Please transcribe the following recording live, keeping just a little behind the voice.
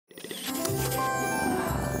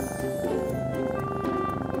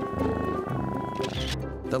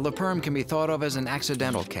The La Perm can be thought of as an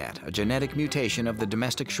accidental cat, a genetic mutation of the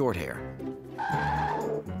domestic shorthair.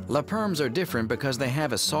 La Perms are different because they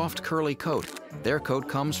have a soft, curly coat. Their coat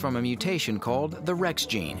comes from a mutation called the Rex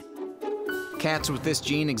gene. Cats with this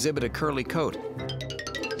gene exhibit a curly coat,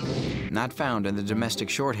 not found in the domestic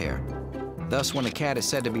shorthair. Thus, when a cat is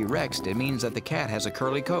said to be Rexed, it means that the cat has a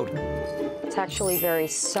curly coat. It's actually very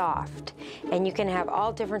soft, and you can have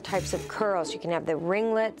all different types of curls. You can have the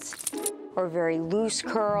ringlets or very loose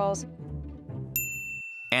curls.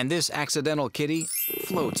 And this accidental kitty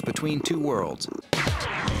floats between two worlds.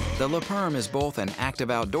 The La Perm is both an active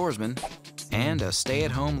outdoorsman and a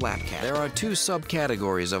stay-at-home lap cat. There are two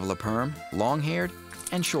subcategories of La Perm, long-haired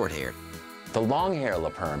and short-haired. The long-hair La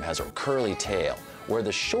Perm has a curly tail, where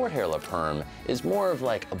the short-hair La Perm is more of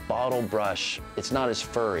like a bottle brush. It's not as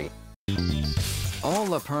furry. All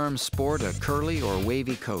La Perms sport a curly or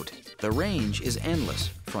wavy coat. The range is endless,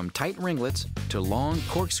 from tight ringlets to long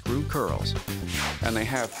corkscrew curls. And they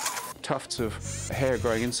have tufts of hair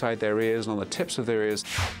growing inside their ears and on the tips of their ears.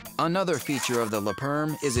 Another feature of the La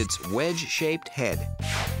Perm is its wedge-shaped head.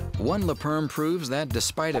 One La Perm proves that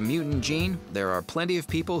despite a mutant gene, there are plenty of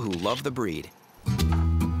people who love the breed.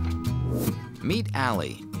 Meet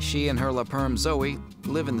Allie. She and her La Perm Zoe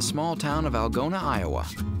live in the small town of Algona, Iowa.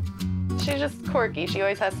 She's just quirky. She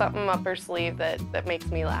always has something up her sleeve that makes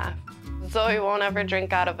me laugh. Zoe won't ever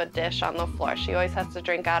drink out of a dish on the floor. She always has to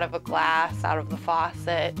drink out of a glass, out of the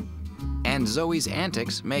faucet. And Zoe's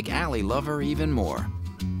antics make Allie love her even more.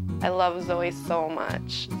 I love Zoe so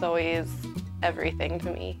much. Zoe is everything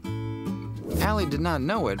to me. Allie did not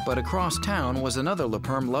know it, but across town was another La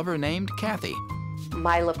Perm lover named Kathy.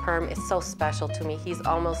 My La Perm is so special to me. He's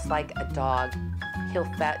almost like a dog. He'll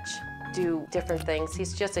fetch, do different things.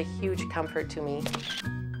 He's just a huge comfort to me.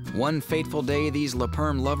 One fateful day, these La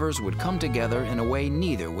Perm lovers would come together in a way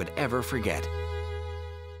neither would ever forget.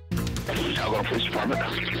 Algona Police Department.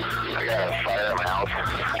 I got a fire at my house.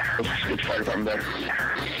 It's fire department there.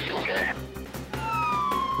 Okay.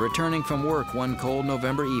 Returning from work one cold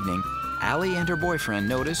November evening, Allie and her boyfriend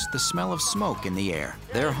noticed the smell of smoke in the air.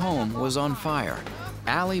 Their home was on fire.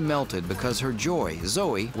 Allie melted because her joy,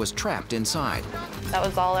 Zoe, was trapped inside. That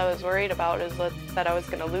was all I was worried about, is that I was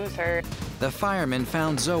going to lose her. The firemen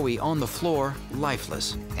found Zoe on the floor,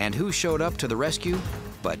 lifeless. And who showed up to the rescue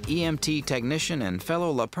but EMT technician and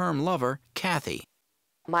fellow La Perm lover, Kathy.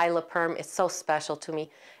 My La Perm is so special to me.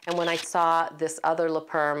 And when I saw this other La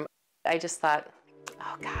Perm, I just thought,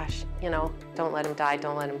 oh gosh, you know, don't let him die,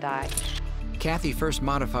 don't let him die. Kathy first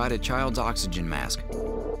modified a child's oxygen mask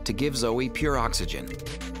to give Zoe pure oxygen.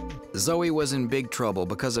 Zoe was in big trouble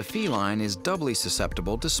because a feline is doubly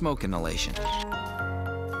susceptible to smoke inhalation.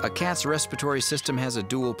 A cat's respiratory system has a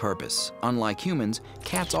dual purpose. Unlike humans,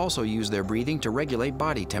 cats also use their breathing to regulate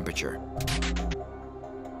body temperature.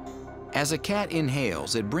 As a cat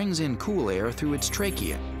inhales, it brings in cool air through its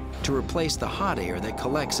trachea to replace the hot air that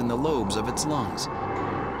collects in the lobes of its lungs.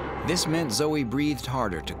 This meant Zoe breathed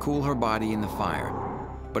harder to cool her body in the fire.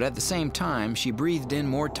 But at the same time, she breathed in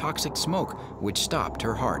more toxic smoke, which stopped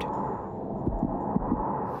her heart.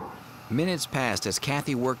 Minutes passed as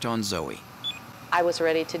Kathy worked on Zoe. I was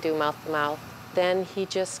ready to do mouth-to-mouth. Then he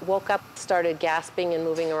just woke up, started gasping and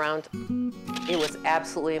moving around. It was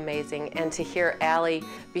absolutely amazing. And to hear Allie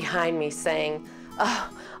behind me saying,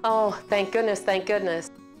 oh, thank goodness, thank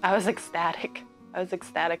goodness. I was ecstatic. I was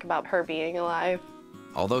ecstatic about her being alive.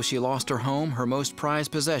 Although she lost her home, her most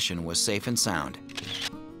prized possession was safe and sound.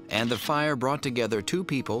 And the fire brought together two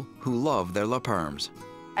people who love their La Perms.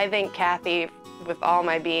 I thank Kathy with all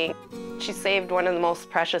my being. She saved one of the most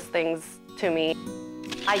precious things to me.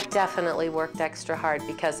 I definitely worked extra hard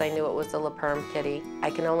because I knew it was a La Perm kitty. I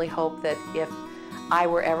can only hope that if I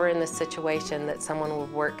were ever in this situation, that someone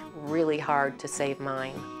would work really hard to save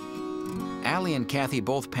mine. Allie and Kathy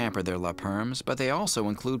both pamper their La Perms, but they also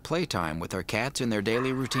include playtime with their cats in their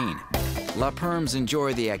daily routine. La Perms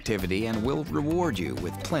enjoy the activity and will reward you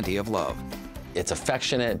with plenty of love. It's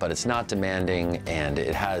affectionate, but it's not demanding, and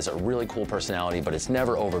it has a really cool personality, but it's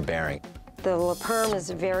never overbearing. The La Perm is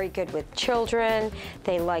very good with children.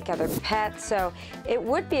 They like other pets, so it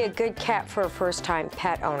would be a good cat for a first-time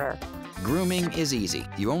pet owner. Grooming is easy.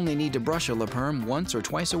 You only need to brush a La Perm once or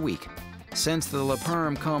twice a week. Since the La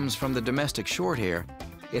Perm comes from the domestic shorthair,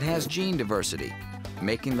 it has gene diversity,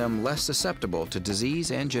 making them less susceptible to disease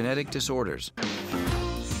and genetic disorders.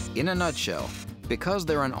 In a nutshell, because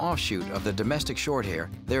they're an offshoot of the domestic shorthair,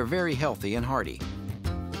 they're very healthy and hardy.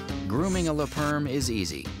 Grooming a La Perm is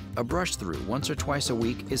easy. A brush through once or twice a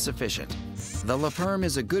week is sufficient. The La Perm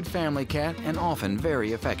is a good family cat and often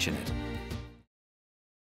very affectionate.